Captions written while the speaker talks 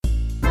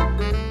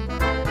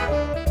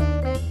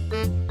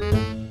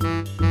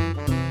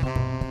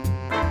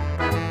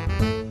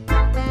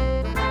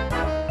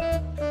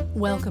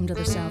welcome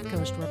to the South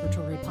Coast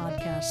Repertory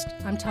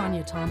Podcast. I'm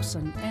Tanya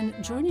Thompson, and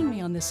joining me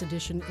on this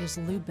edition is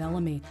Lou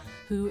Bellamy,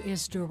 who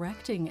is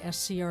directing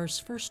SCR's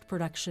first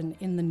production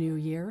in the new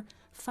year,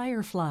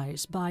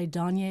 Fireflies by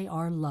Danye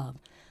R. Love.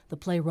 The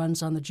play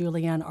runs on the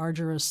Julianne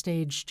Argyros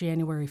stage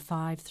January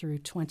 5 through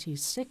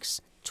 26,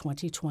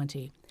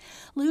 2020.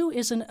 Lou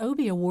is an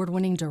Obie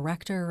Award-winning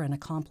director and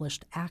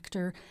accomplished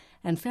actor,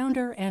 and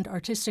founder and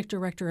artistic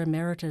director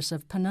emeritus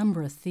of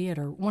Penumbra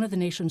Theater, one of the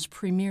nation's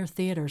premier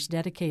theaters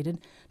dedicated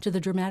to the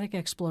dramatic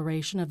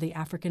exploration of the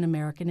African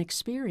American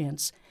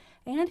experience.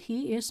 And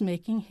he is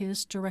making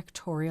his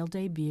directorial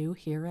debut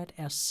here at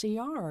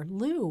SCR.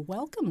 Lou,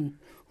 welcome.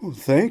 Well,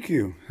 thank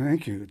you.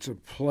 Thank you. It's a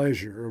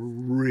pleasure, a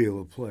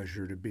real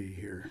pleasure to be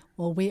here.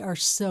 Well, we are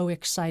so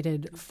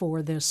excited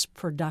for this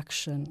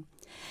production.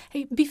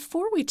 Hey,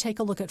 before we take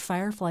a look at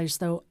Fireflies,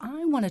 though,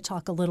 I want to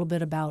talk a little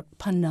bit about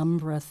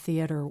Penumbra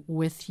Theater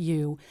with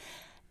you.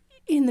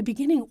 In the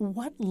beginning,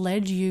 what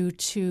led you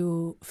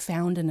to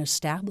found and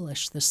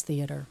establish this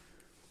theater?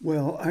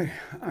 Well,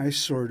 I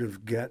sort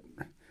of get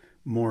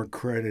more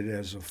credit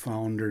as a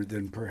founder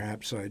than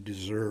perhaps I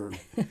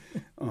deserve.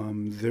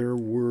 There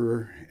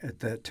were,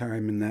 at that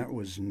time, and that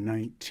was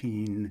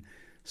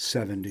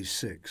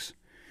 1976,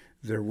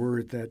 there were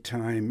at that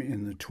time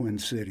in the Twin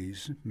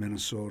Cities,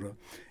 Minnesota,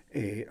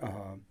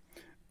 a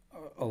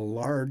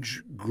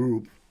large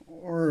group,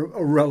 or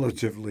a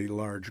relatively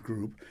large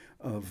group,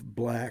 of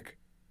black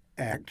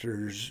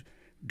actors,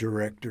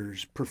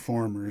 directors,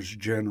 performers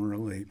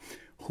generally,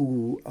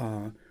 who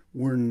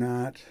were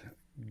not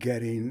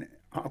getting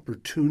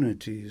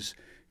opportunities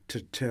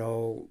to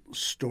tell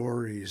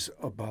stories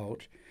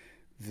about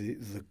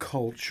the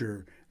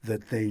culture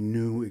that they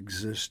knew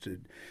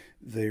existed.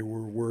 They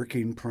were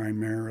working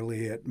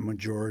primarily at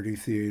majority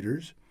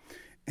theaters,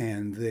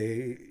 and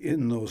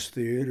in those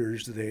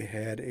theaters, they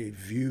had a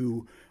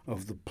view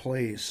of the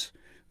place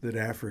that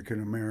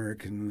African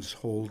Americans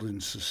hold in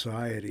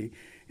society.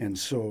 And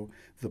so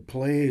the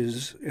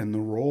plays and the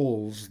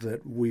roles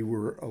that we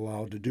were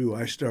allowed to do,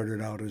 I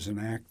started out as an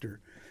actor,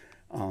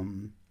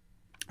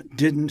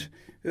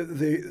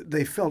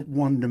 they felt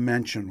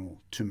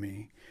one-dimensional to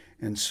me.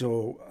 And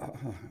so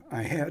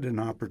I had an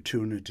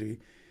opportunity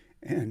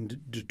and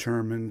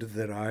determined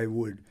that I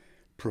would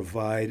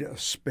provide a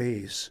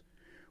space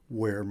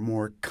where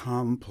more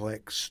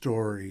complex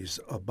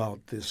stories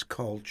about this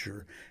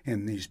culture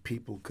and these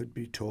people could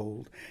be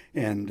told.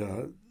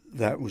 And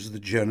that was the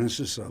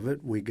genesis of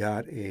it. We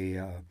got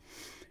a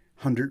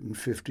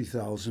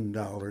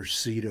 $150,000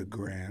 CETA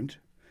grant.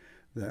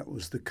 That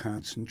was the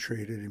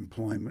Concentrated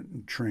Employment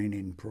and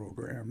Training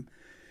Program.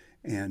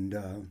 And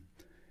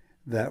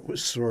that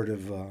was sort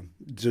of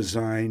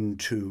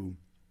designed to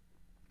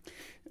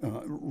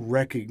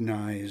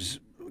recognize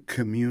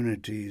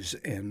communities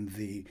and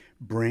the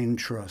brain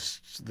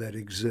trusts that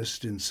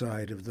exist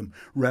inside of them,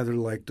 rather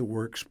like the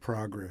Works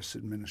Progress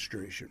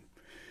Administration.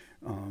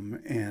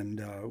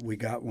 And we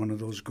got one of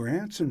those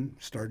grants and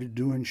started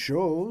doing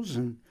shows,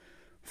 and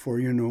before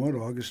you know it,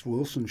 August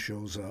Wilson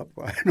shows up.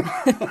 I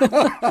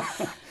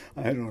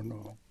don't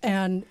know.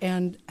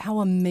 And how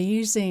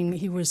amazing.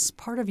 He was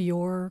part of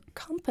your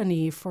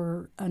company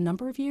for a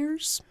number of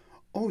years?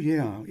 Oh,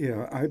 yeah.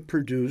 I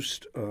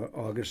produced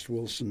August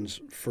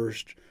Wilson's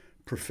first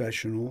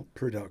professional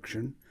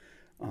production.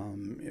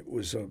 It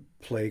was a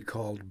play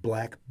called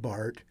Black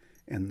Bart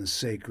and the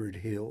Sacred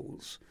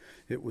Hills.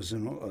 It was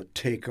a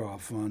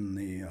takeoff on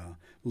the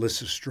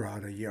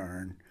Lysistrata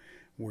yarn,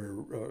 where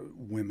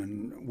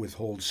women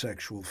withhold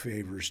sexual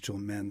favors till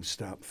men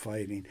stop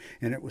fighting.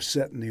 And it was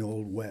set in the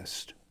Old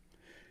West.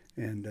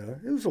 And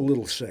it was a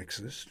little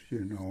sexist,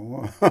 you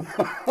know.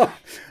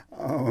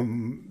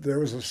 There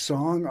was a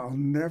song I'll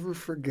never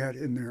forget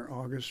in there.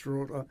 August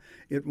wrote,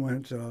 it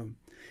went,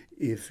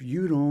 if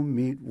you don't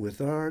meet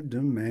with our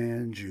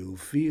demands, you'll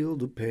feel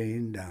the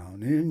pain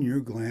down in your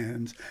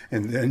glands,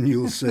 and then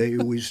you'll say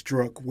we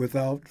struck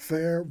without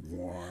fair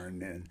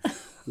warning.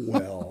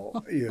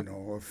 Well, you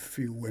know, a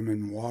few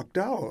women walked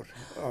out,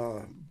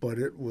 but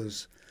it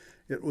was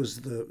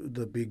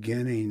the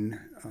beginning,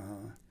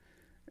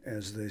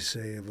 as they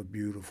say, of a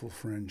beautiful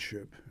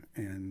friendship.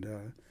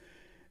 And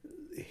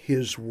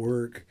his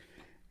work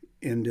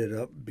ended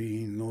up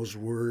being, those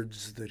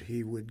words that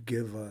he would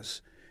give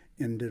us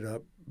ended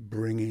up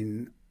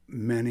bringing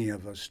many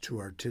of us to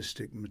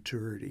artistic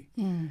maturity.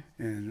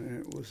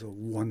 And it was a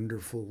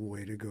wonderful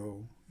way to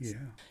go,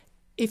 yeah.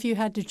 If you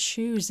had to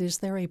choose, is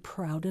there a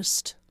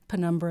proudest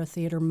Penumbra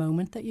Theater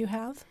moment that you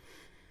have?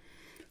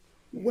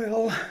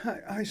 Well,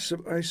 I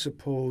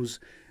suppose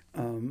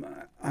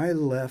I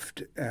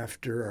left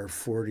after our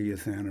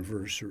 40th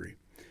anniversary,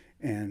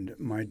 and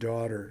my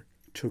daughter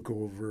took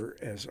over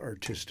as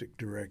artistic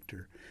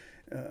director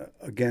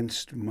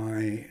against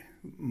my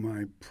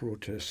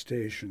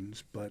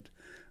protestations, but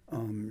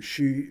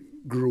she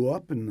grew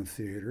up in the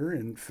theater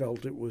and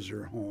felt it was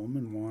her home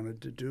and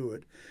wanted to do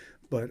it.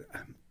 But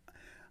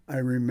I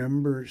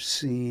remember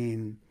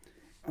seeing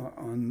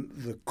on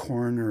the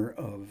corner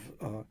of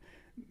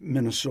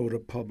Minnesota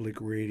Public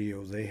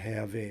Radio, they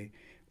have a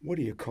what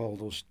do you call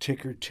those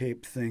ticker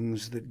tape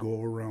things that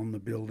go around the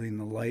building?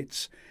 The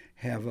lights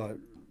have a,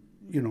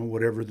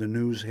 whatever the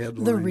news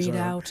headlines The are.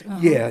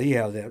 readout.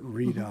 Yeah, that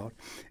readout.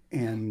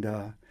 And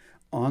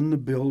on the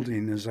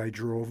building, as I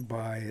drove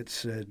by, it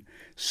said,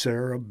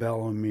 Sarah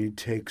Bellamy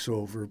takes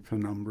over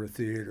Penumbra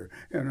Theater.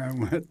 And I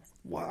went,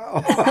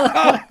 wow,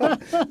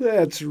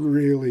 that's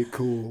really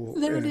cool.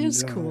 That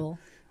is cool.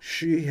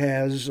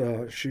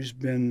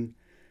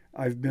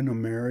 I've been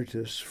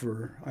emeritus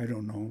for, I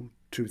don't know,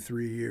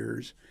 2-3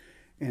 years.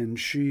 And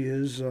she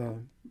is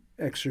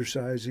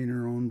exercising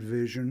her own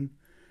vision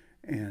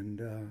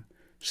and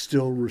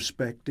still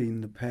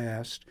respecting the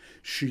past.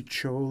 She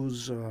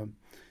chose,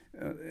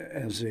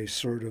 as a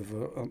sort of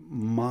a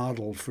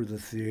model for the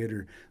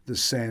theater, the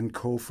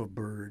Sankofa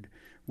bird,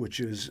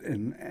 which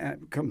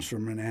comes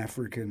from an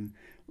African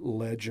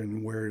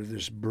legend where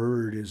this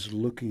bird is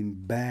looking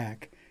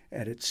back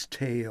at its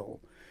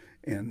tail,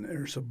 and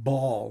there's a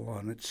ball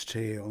on its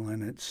tail,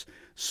 and it's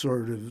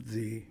sort of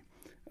the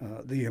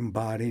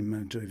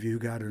embodiment of you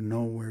got to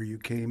know where you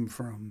came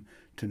from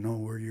to know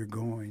where you're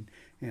going.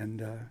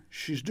 And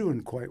she's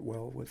doing quite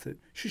well with it.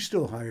 She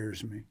still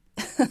hires me.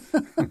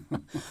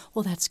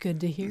 Well, that's good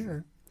to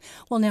hear.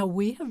 Well, now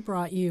we have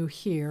brought you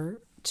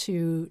here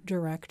to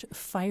direct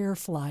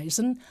Fireflies.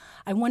 And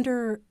I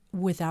wonder,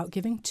 without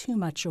giving too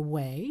much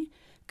away,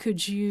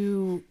 could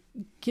you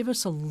give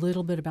us a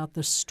little bit about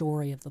the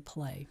story of the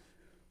play?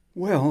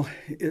 Well,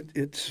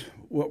 it's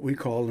what we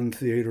call in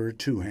theater a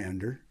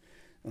two-hander,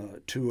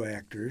 2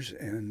 actors.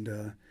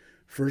 And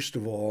first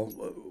of all,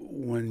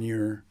 when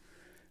you're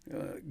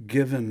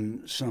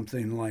given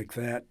something like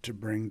that to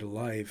bring to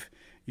life,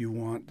 you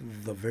want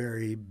the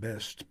very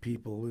best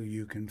people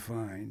you can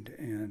find.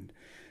 And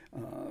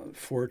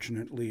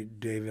fortunately,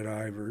 David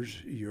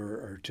Ivers,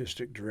 your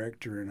artistic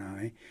director, and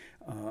I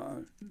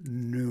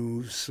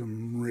knew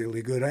some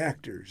really good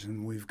actors,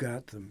 and we've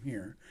got them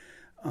here.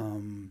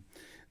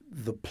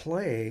 The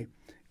play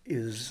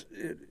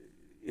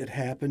it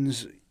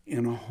happens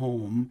in a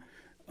home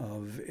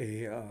of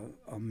a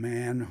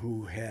man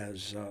who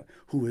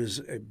is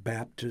a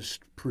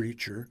Baptist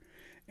preacher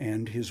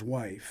and his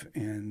wife,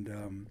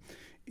 and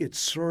it's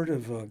sort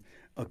of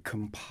a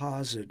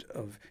composite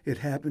of. It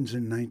happens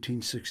in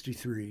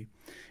 1963,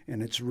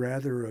 and it's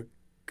rather a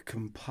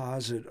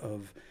composite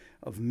of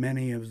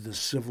many of the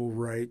civil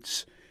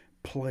rights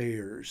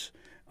players,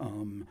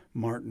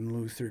 Martin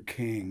Luther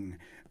King,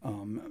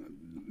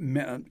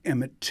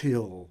 Emmett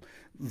Till,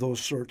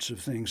 those sorts of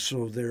things.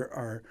 So there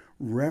are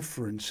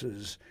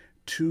references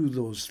to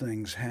those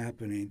things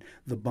happening.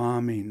 The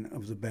bombing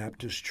of the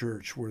Baptist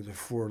church where the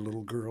 4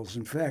 little girls.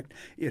 In fact,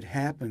 it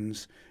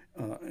happens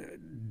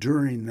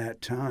during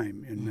that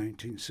time in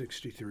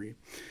 1963.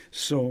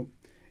 So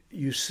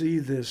you see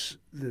these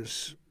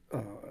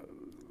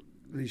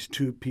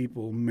 2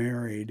 people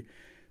married,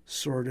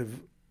 sort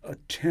of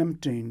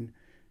attempting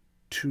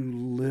to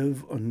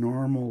live a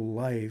normal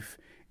life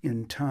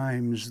in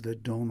times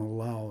that don't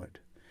allow it.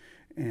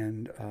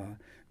 And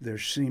there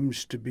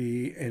seems to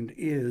be and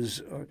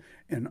is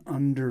an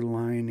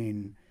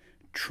underlining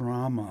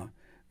trauma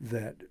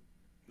that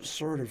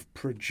sort of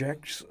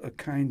projects a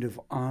kind of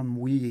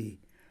ennui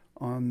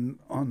on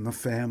the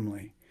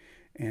family.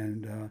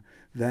 And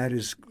that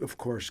is, of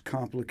course,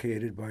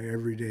 complicated by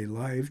everyday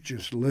life.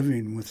 Just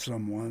living with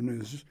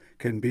someone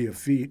can be a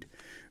feat.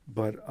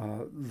 But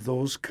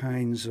those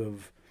kinds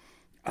of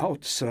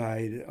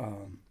outside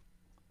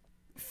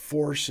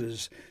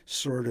forces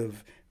sort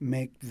of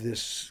make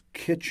this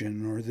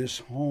kitchen or this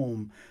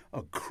home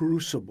a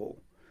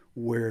crucible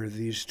where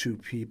these 2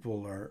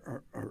 people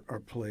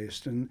are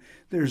placed. And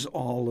there's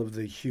all of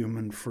the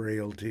human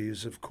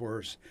frailties, of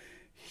course,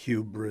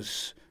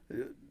 hubris,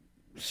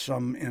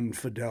 some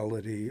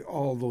infidelity,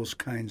 all those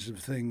kinds of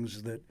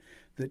things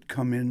that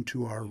come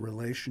into our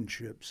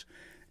relationships.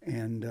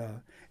 And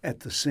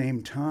at the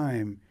same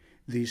time,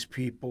 these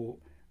people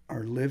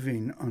are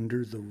living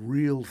under the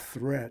real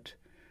threat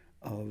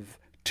of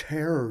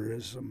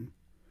terrorism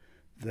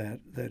that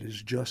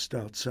is just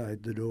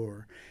outside the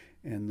door.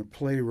 And the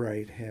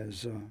playwright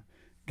has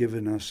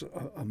given us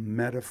a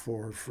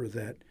metaphor for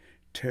that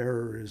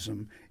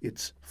terrorism.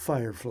 It's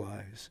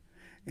fireflies.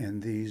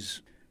 And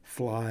these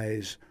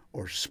flies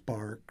or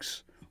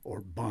sparks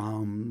or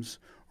bombs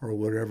or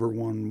whatever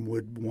one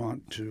would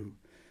want to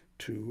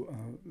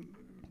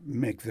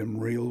make them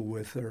real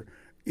with are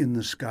in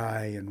the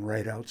sky and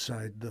right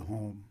outside the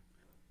home.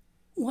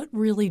 What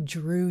really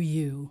drew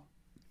you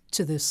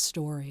to this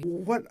story?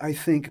 What I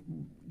think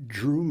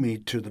drew me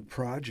to the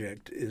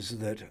project is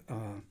that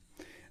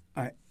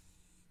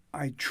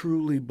I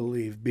truly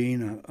believe,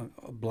 being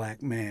a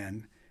black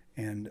man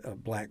and a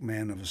black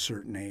man of a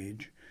certain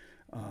age,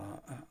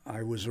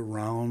 I was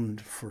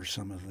around for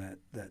some of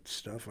that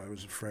stuff. I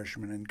was a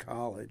freshman in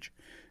college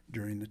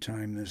during the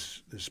time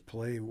this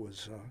play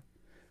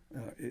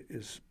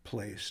is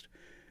placed.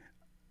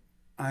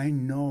 I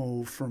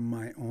know from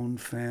my own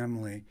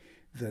family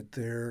that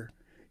there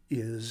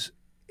is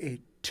a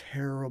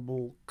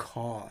terrible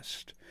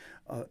cost,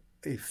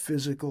 a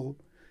physical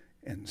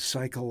and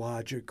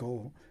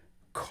psychological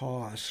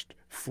cost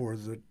for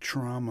the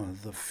trauma,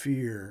 the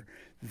fear,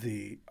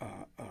 the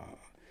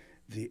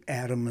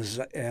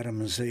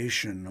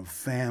atomization of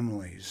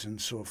families and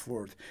so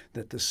forth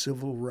that the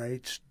civil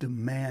rights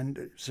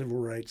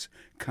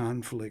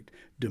conflict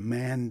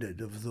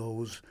demanded of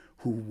those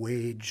who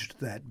waged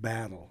that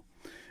battle.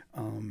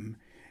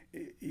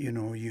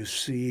 You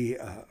see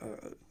a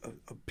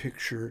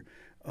picture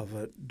of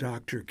a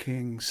Dr.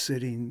 King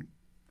sitting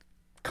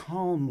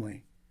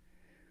calmly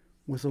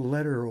with a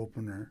letter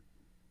opener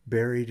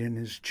buried in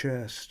his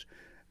chest,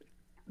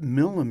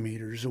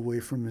 millimeters away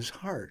from his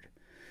heart.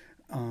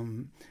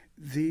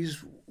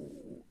 These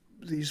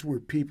were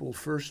people,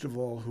 first of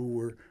all, who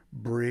were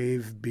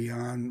brave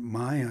beyond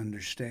my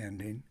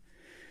understanding,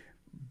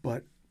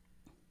 but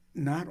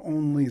not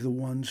only the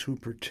ones who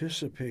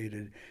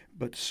participated,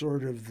 but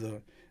sort of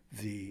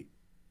the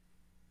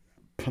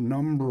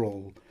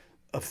penumbral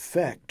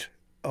effect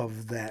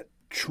of that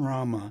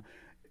trauma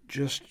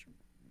just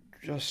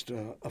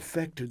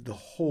affected the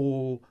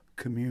whole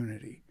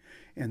community.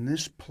 And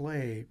this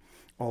play,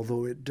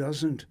 although it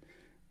doesn't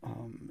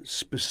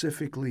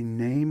specifically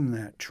name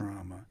that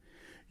trauma,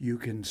 you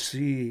can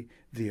see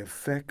the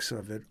effects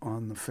of it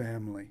on the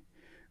family,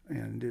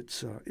 and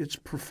it's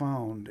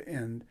profound.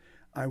 And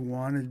I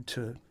wanted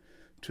to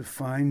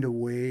find a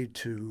way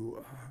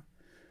to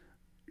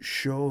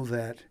show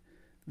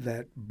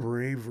that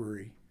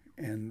bravery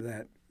and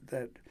that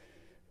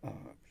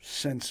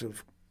sense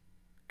of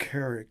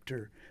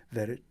character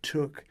that it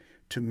took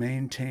to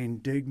maintain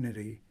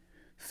dignity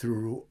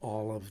through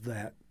all of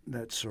that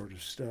sort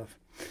of stuff.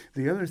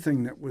 The other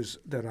thing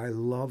that I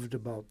loved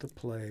about the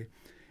play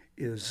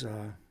is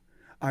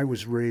I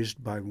was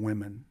raised by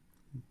women,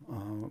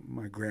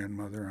 my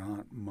grandmother,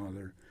 aunt,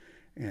 mother,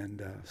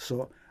 and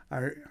so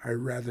I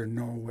rather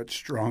know what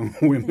strong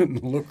women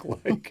look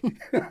like.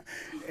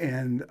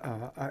 And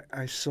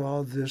I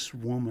saw this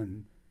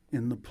woman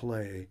in the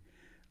play,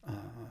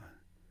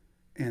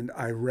 and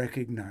I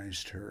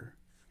recognized her.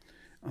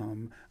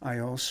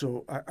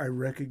 I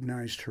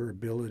recognized her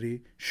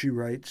ability. She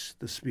writes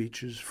the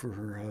speeches for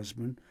her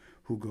husband,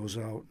 who goes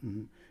out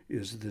and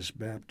is this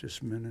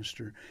Baptist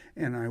minister.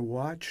 And I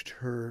watched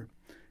her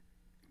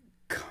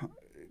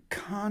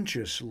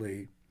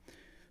consciously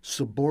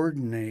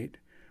subordinate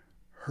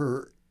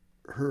her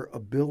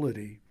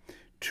ability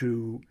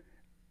to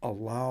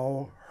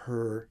allow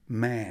her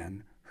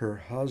man, her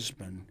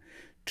husband,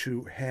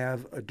 to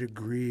have a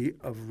degree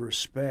of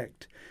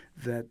respect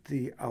that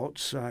the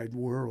outside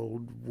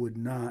world would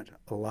not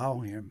allow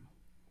him.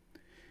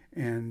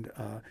 And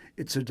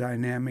it's a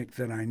dynamic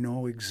that I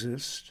know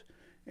exists,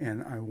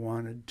 and I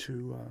wanted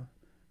to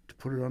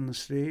put it on the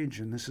stage,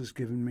 and this has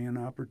given me an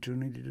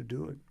opportunity to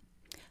do it.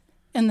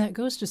 And that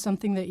goes to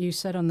something that you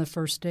said on the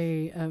first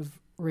day of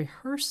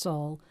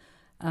rehearsal.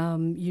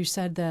 You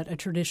said that a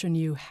tradition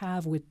you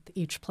have with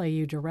each play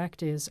you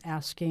direct is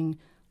asking,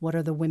 what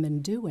are the women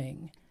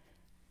doing?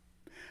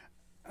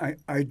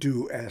 I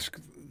do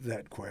ask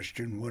that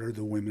question, what are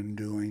the women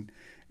doing?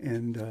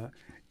 And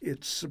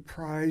it's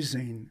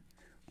surprising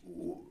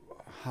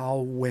how,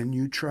 when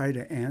you try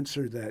to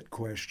answer that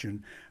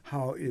question,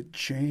 how it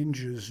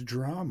changes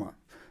drama,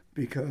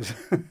 because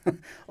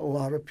a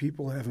lot of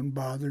people haven't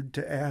bothered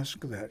to ask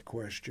that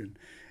question.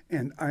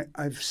 And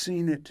I've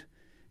seen it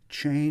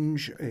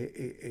change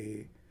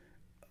a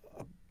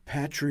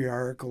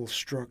patriarchal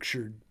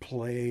structured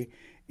play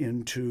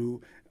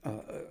into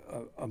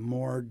a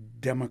more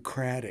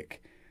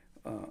democratic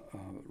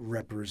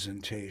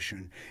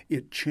representation.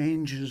 It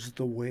changes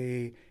the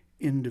way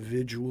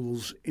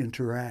individuals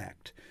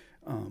interact.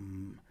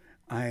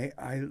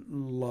 I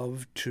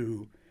love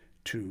to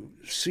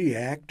see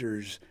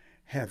actors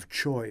have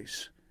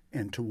choice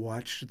and to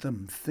watch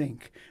them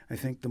think. I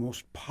think the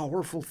most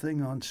powerful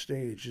thing on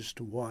stage is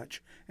to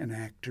watch an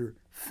actor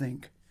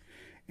think.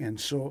 And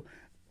so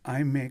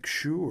I make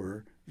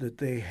sure that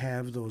they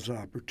have those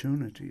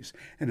opportunities,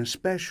 and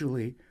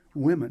especially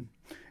women.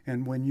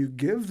 And when you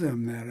give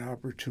them that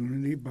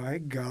opportunity, by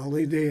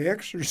golly, they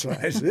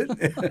exercise it,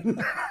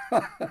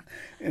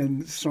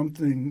 and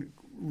something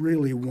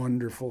really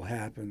wonderful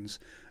happens.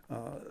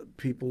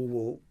 People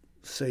will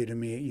say to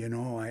me,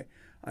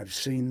 I've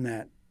seen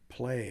that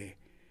play.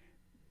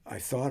 I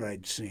thought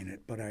I'd seen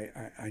it, but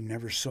I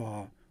never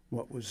saw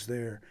what was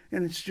there.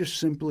 And it's just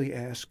simply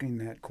asking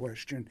that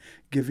question,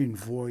 giving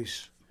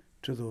voice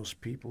to those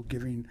people,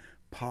 giving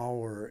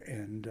power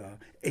and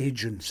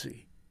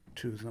agency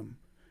to them.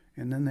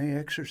 And then they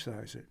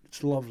exercise it.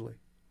 It's lovely.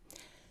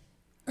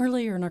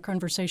 Earlier in our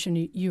conversation,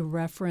 you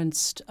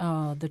referenced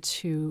the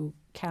two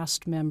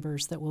cast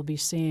members that we'll be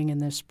seeing in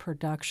this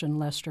production,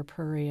 Lester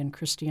Purry and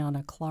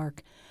Christiana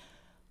Clark.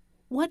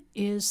 What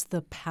is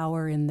the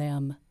power in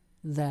them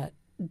that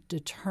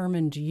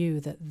determined you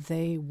that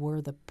they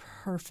were the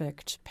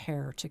perfect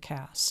pair to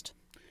cast?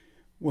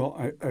 Well,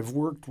 I've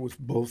worked with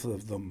both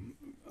of them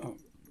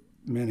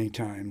many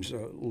times.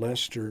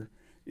 Lester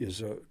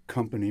is a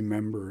company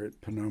member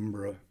at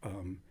Penumbra.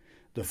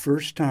 The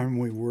first time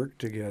we worked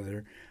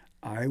together,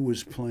 I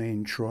was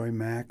playing Troy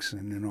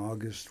Maxon in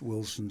August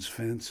Wilson's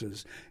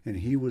Fences, and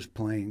he was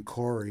playing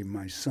Corey,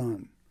 my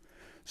son.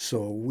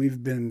 So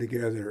we've been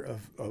together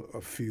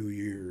a few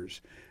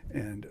years,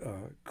 and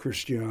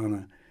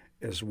Christiana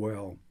as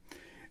well.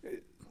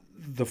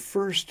 The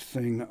first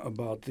thing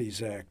about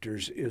these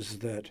actors is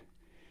that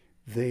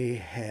they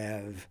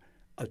have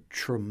a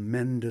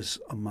tremendous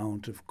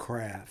amount of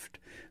craft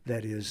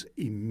that is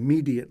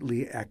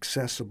immediately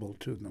accessible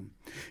to them.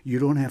 You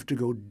don't have to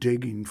go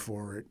digging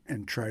for it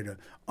and try to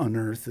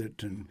unearth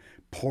it and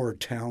pour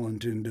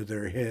talent into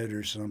their head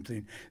or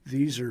something.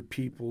 These are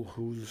people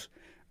who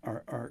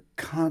are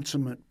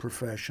consummate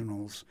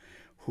professionals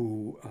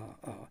who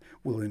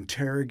will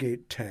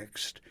interrogate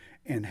text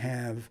and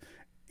have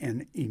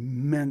an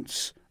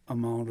immense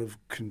amount of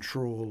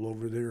control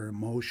over their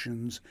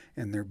emotions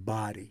and their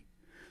body.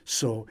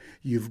 So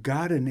you've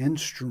got an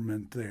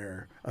instrument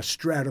there, a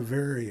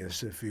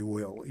Stradivarius, if you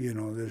will. You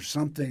know, there's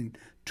something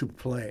to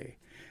play.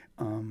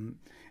 And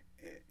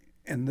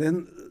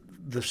then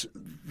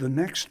the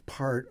next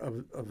part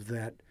of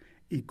that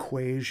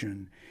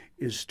equation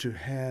is to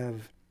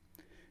have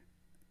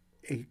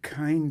a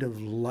kind of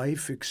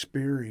life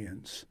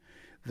experience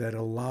that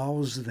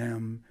allows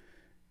them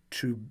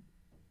to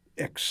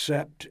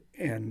accept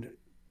and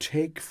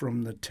take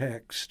from the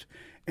text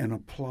and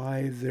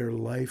apply their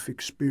life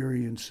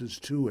experiences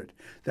to it.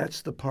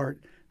 That's the part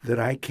that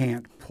I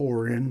can't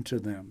pour into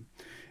them.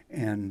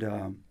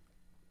 And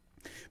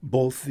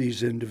both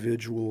these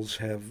individuals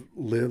have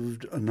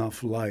lived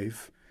enough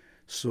life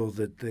so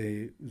that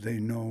they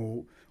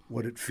know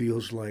what it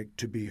feels like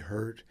to be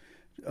hurt,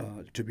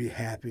 to be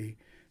happy,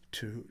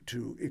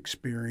 to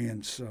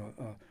experience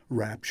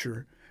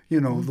rapture.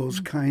 You know, those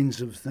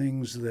kinds of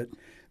things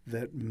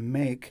that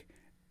make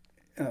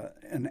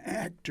an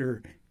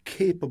actor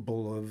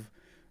capable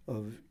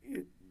of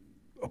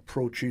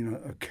approaching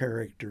a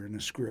character in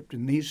a script.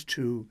 And these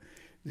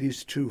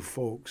two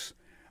folks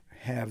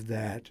have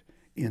that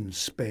in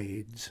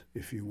spades,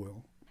 if you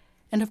will.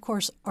 And of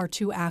course, our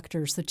two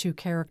actors, the two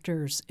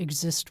characters,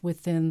 exist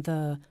within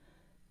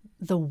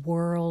the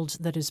world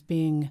that is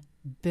being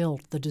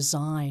built, the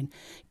design.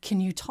 Can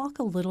you talk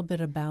a little bit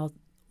about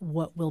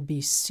what we'll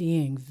be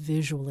seeing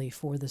visually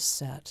for the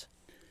set?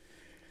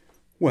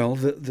 Well,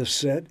 the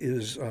set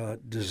is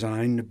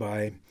designed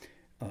by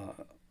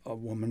a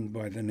woman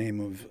by the name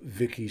of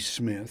Vicki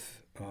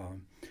Smith.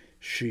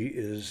 She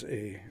is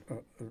a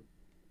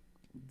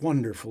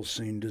wonderful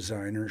scene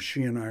designer.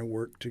 She and I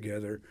work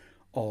together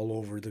all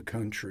over the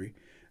country.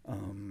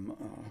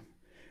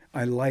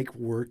 I like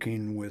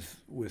working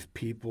with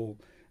people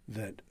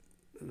that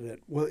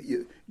well,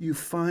 you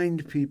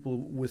find people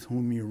with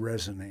whom you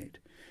resonate.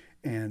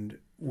 And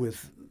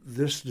with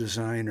this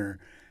designer,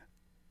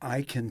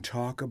 I can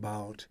talk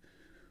about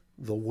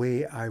the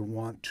way I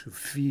want to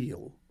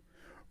feel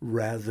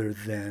rather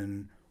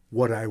than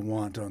what I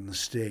want on the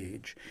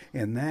stage.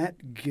 And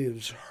that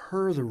gives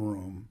her the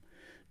room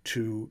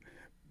to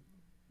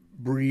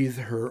breathe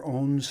her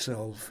own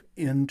self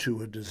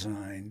into a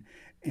design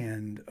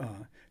and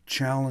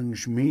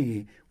challenge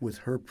me with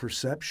her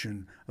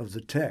perception of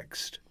the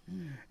text.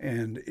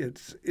 And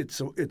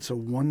it's a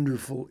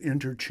wonderful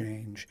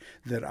interchange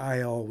that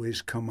I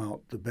always come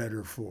out the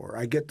better for.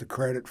 I get the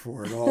credit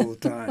for it all the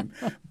time,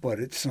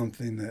 but it's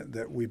something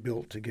that we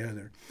built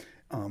together.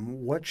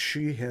 What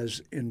she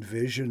has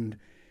envisioned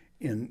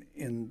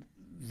in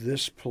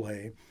this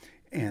play,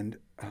 and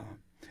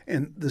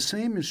the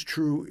same is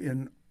true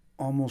in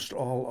almost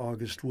all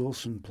August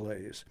Wilson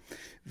plays,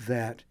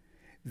 that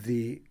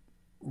the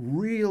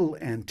real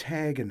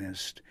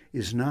antagonist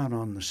is not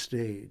on the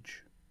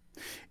stage.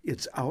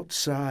 It's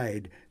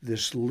outside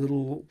this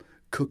little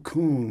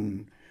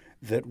cocoon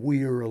that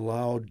we are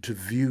allowed to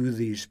view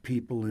these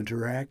people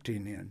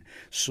interacting in.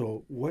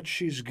 So what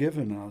she's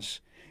given us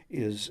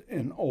is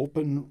an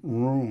open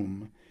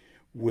room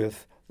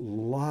with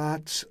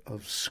lots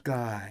of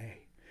sky,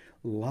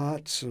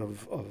 lots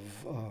of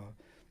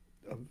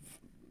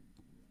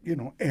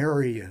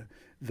area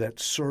that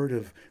sort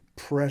of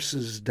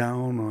presses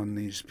down on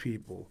these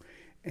people.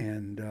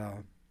 And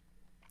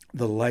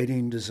the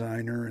lighting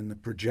designer and the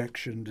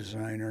projection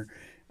designer,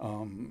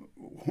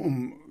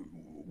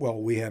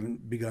 we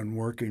haven't begun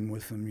working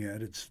with them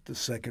yet. It's the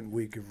second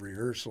week of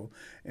rehearsal,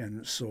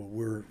 and so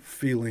we're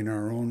feeling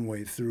our own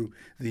way through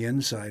the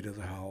inside of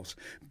the house.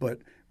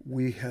 But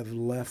we have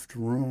left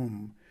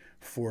room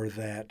for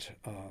that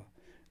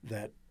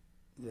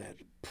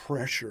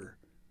pressure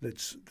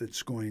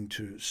that's going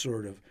to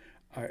sort of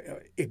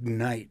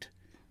ignite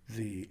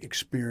the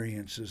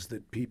experiences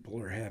that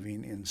people are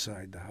having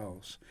inside the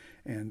house.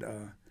 And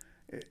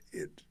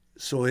it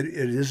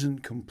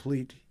isn't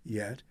complete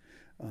yet.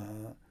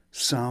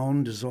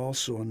 Sound is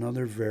also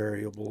another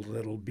variable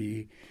that'll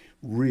be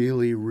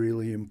really,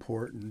 really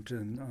important.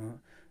 And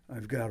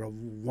I've got a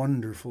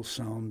wonderful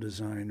sound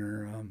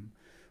designer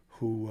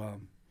who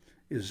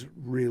is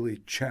really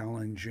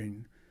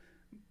challenging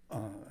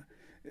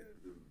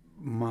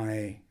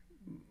my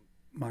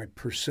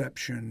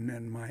perception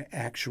and my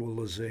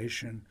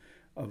actualization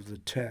of the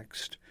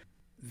text.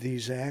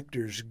 these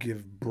actors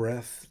give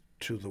breath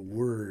to the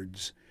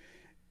words,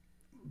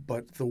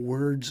 but the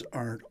words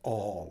aren't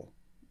all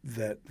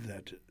that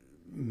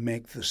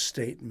make the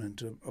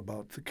statement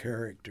about the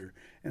character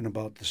and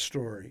about the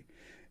story.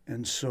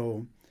 And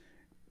so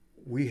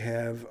we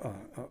have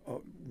a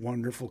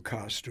wonderful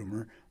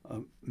costumer, a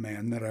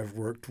man that I've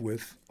worked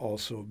with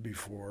also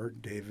before,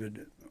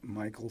 David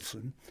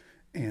Michelson,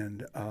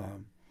 and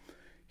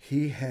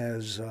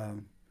he's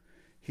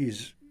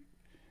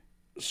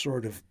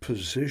sort of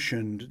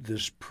positioned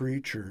this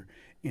preacher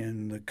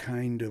in the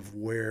kind of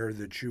wear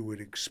that you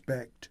would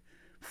expect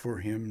for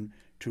him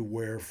to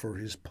wear for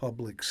his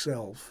public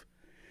self.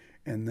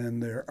 And then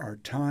there are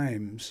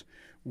times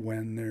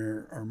when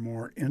there are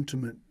more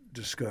intimate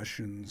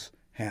discussions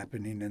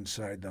happening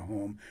inside the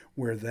home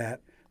where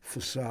that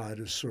facade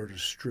is sort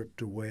of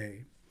stripped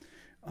away.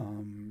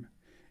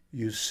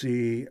 You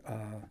see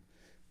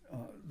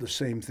the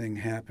same thing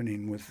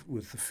happening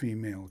with the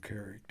female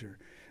character.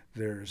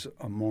 There's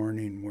a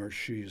morning where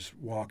she's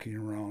walking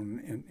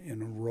around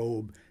in a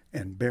robe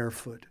and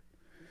barefoot.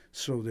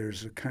 So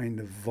there's a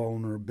kind of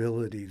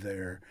vulnerability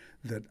there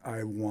that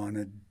I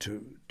wanted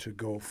to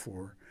go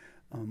for.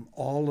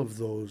 All of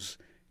those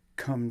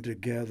come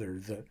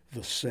together,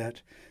 the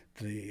set,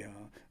 the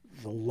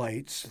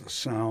lights, the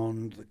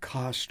sound, the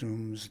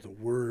costumes, the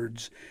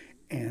words,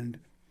 and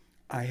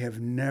I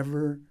have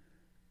never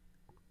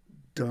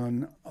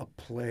done a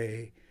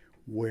play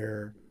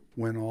where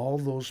when all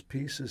those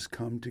pieces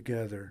come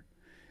together,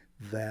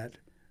 that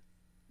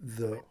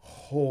the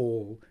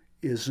whole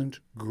isn't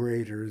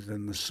greater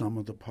than the sum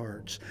of the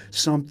parts.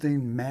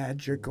 Something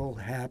magical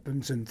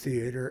happens in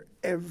theater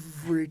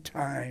every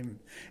time,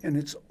 and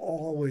it's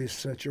always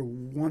such a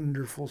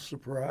wonderful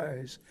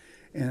surprise.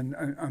 And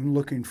I'm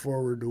looking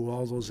forward to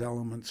all those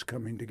elements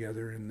coming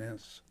together in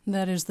this.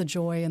 That is the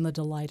joy and the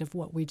delight of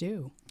what we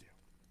do.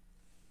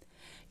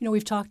 You know,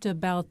 we've talked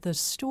about the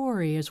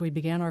story as we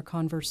began our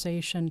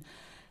conversation.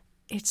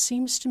 It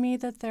seems to me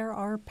that there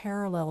are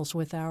parallels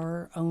with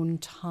our own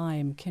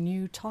time. Can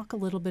you talk a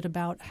little bit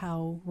about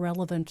how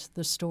relevant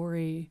the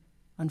story,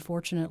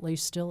 unfortunately,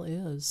 still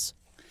is?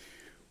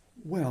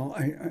 Well,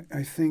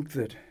 I think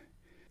that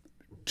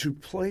to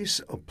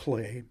place a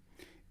play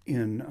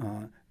in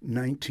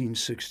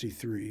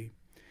 1963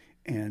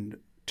 and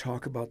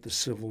talk about the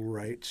civil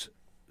rights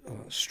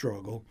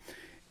struggle,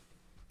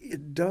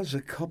 it does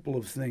a couple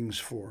of things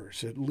for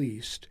us, at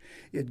least.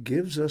 It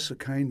gives us a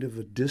kind of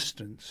a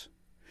distance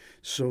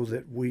so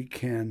that we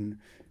can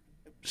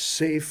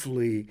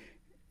safely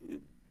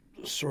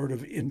sort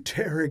of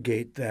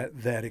interrogate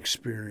that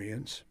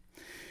experience.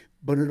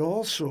 But it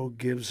also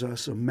gives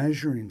us a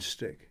measuring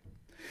stick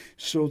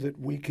so that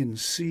we can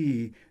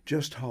see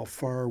just how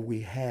far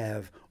we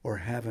have or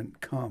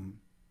haven't come.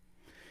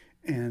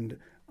 And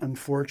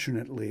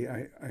unfortunately,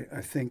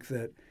 I think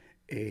that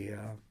a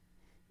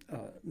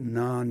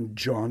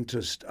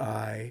non-jaundiced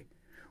eye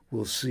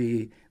will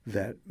see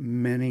that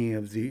many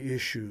of the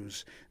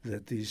issues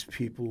that these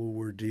people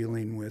were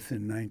dealing with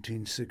in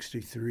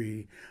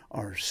 1963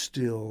 are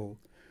still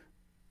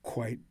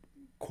quite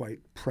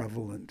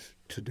prevalent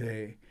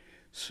today.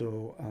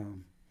 So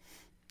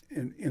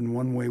in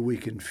one way we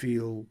can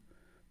feel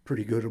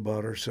pretty good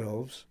about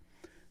ourselves,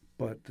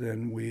 but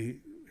then we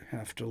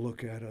have to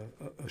look at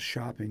a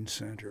shopping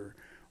center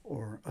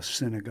or a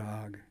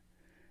synagogue,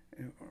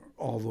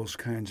 all those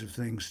kinds of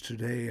things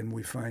today, and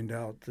we find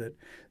out that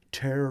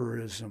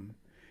terrorism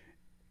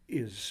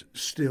is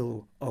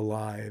still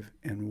alive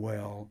and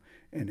well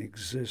and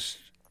exists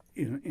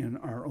in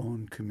our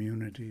own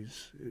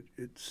communities.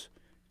 It's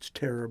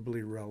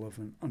terribly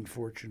relevant,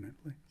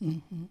 unfortunately.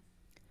 Mm-hmm.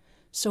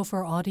 So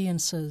for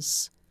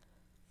audiences,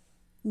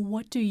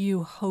 what do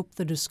you hope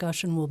the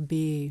discussion will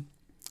be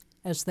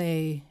as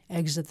they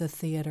exit the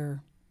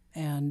theater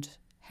and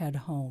head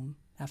home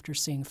after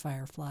seeing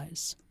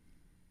Fireflies?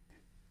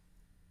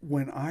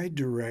 When I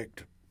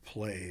direct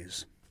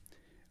plays,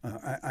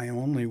 I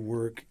only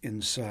work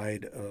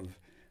inside of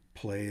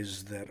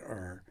plays that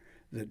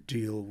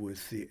deal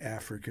with the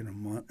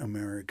African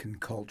American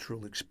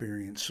cultural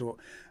experience. So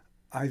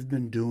I've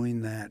been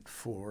doing that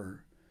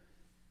for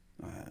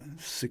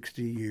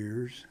 60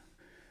 years,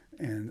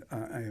 and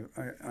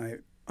I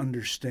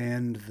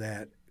understand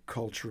that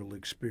cultural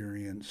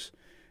experience,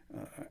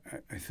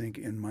 I think,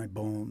 in my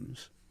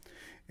bones.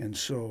 And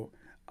so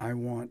I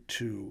want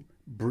to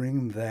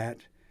bring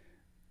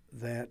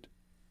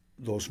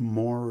those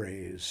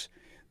mores,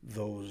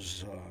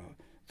 those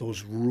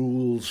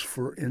rules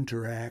for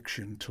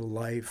interaction to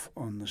life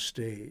on the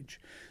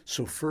stage.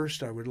 So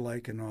first I would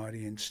like an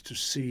audience to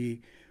see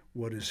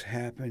what is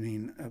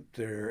happening up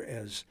there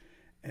as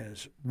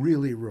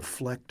really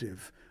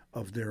reflective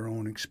of their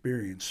own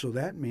experience. So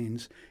that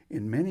means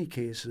in many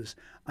cases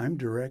I'm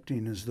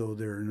directing as though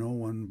there are no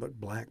one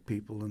but black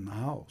people in the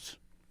house,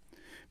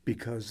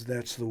 because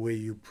that's the way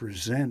you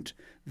present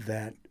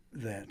that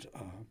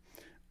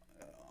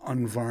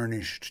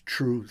unvarnished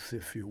truth,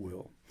 if you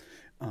will.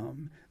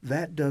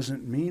 That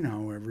doesn't mean,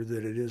 however,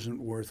 that it isn't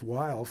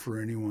worthwhile for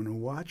anyone who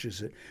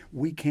watches it.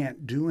 We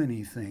can't do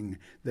anything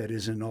that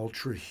isn't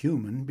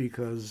ultra-human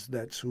because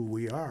that's who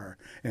we are,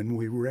 and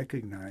we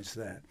recognize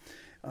that.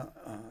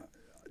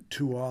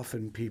 Too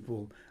often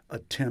people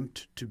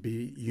attempt to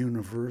be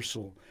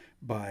universal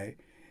by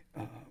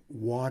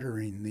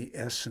watering the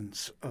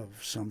essence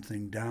of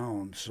something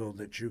down so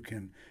that you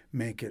can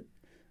make it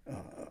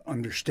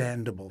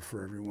understandable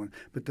for everyone.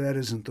 But that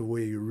isn't the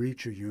way you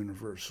reach a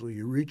universal.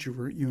 You reach a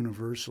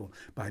universal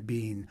by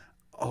being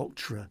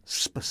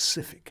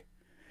ultra-specific.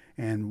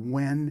 And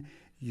when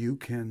you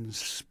can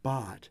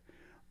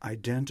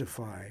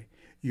identify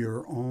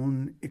your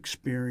own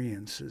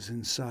experiences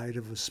inside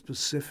of a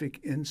specific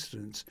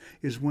instance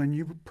is when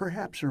you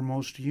perhaps are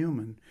most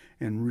human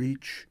and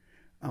reach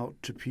out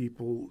to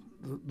people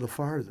the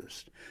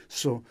farthest.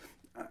 So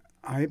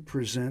I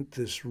present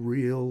this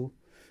real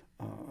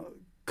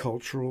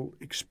cultural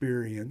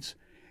experience,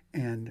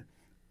 and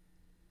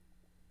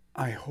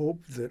I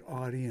hope that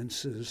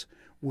audiences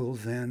will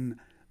then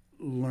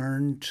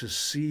learn to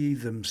see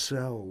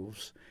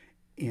themselves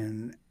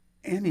in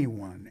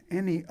anyone,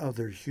 any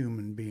other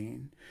human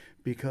being,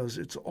 because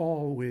it's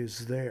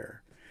always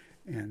there.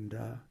 And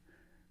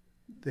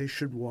they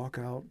should walk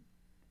out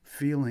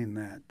feeling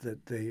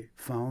that they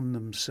found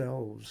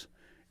themselves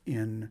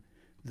in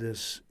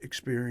this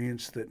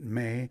experience that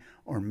may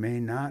or may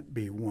not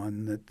be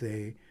one that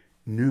they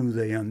knew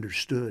they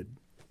understood.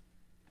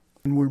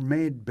 And we're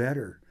made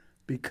better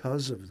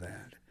because of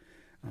that.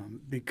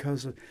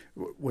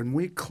 When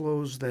we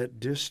close that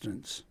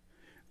distance,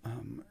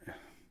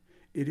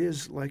 it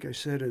is, like I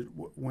said,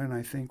 when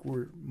I think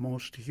we're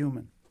most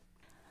human.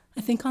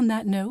 I think on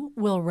that note,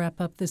 we'll wrap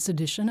up this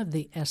edition of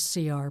the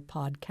SCR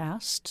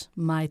podcast.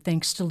 My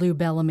thanks to Lou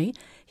Bellamy.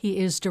 He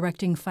is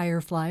directing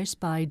Fireflies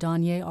by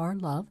Danye R.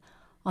 Love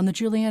on the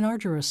Julian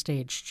Argyros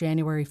stage,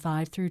 January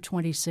 5 through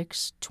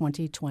 26,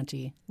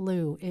 2020.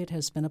 Lou, it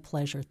has been a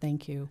pleasure.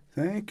 Thank you.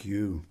 Thank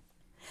you.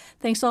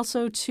 Thanks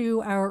also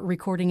to our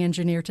recording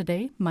engineer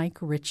today, Mike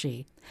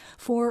Ritchie.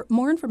 For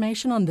more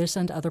information on this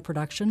and other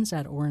productions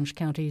at Orange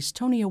County's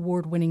Tony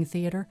Award-winning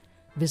theater,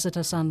 visit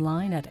us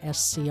online at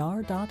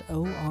scr.org.